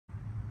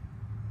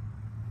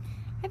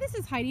Hi, this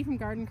is Heidi from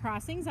Garden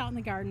Crossings out in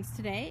the gardens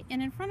today,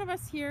 and in front of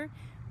us here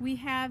we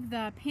have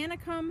the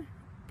PANICUM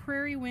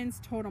Prairie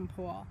Winds Totem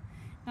Pole.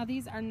 Now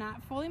these are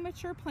not fully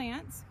mature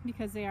plants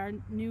because they are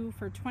new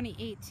for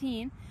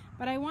 2018,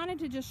 but I wanted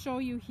to just show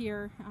you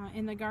here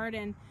in the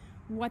garden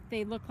what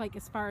they look like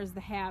as far as the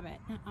habit.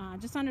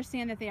 Just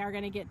understand that they are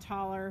going to get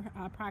taller,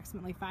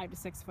 approximately 5 to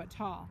 6 foot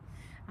tall.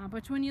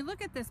 But when you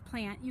look at this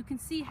plant, you can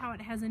see how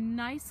it has a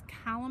nice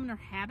columnar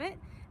habit,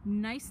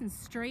 nice and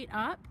straight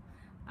up.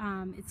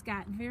 It's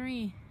got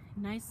very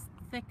nice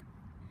thick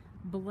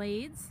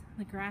blades.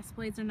 The grass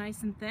blades are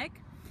nice and thick.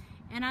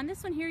 And on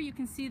this one here you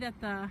can see that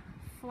the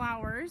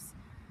flowers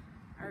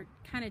are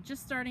kind of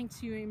just starting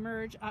to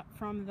emerge up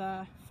from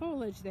the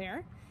foliage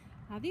there.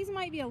 These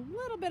might be a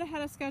little bit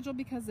ahead of schedule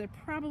because they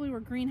probably were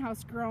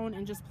greenhouse grown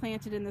and just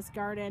planted in this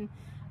garden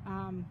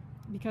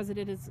because it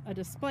is a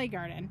display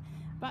garden.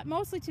 But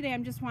mostly today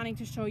I'm just wanting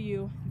to show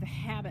you the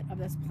habit of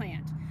this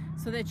plant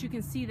so that you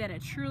can see that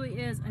it truly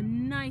is a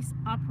nice,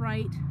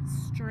 upright,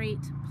 straight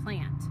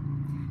plant.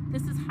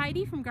 This is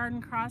Heidi from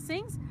Garden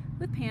Crossings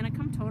with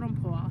PANICUM Totem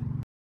Pole.